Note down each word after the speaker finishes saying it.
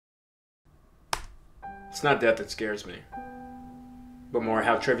It's not death that scares me, but more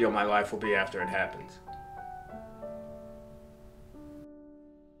how trivial my life will be after it happens.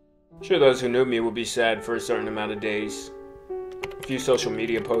 Sure, those who knew me will be sad for a certain amount of days. A few social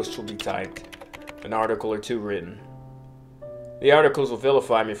media posts will be typed, an article or two written. The articles will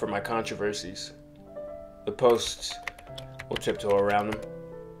vilify me for my controversies. The posts will tiptoe around them.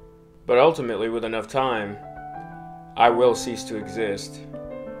 But ultimately, with enough time, I will cease to exist.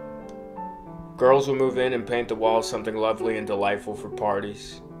 Girls will move in and paint the walls something lovely and delightful for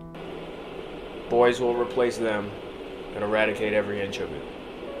parties. Boys will replace them and eradicate every inch of it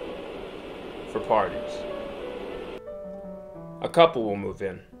for parties. A couple will move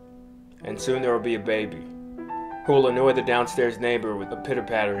in, and soon there will be a baby who will annoy the downstairs neighbor with the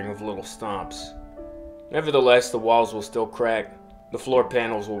pitter-pattering of little stomps. Nevertheless, the walls will still crack, the floor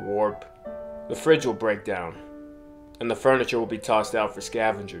panels will warp, the fridge will break down, and the furniture will be tossed out for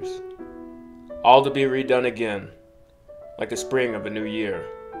scavengers. All to be redone again, like the spring of a new year.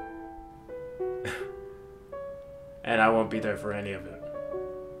 And I won't be there for any of it.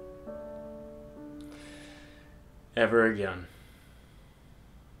 Ever again.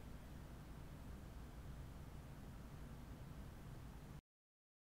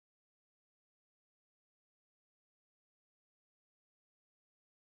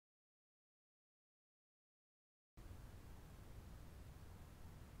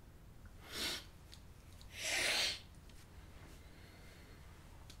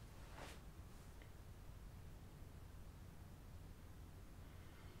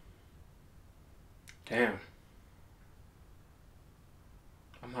 Damn.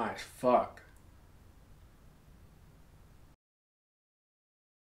 I'm high as fuck.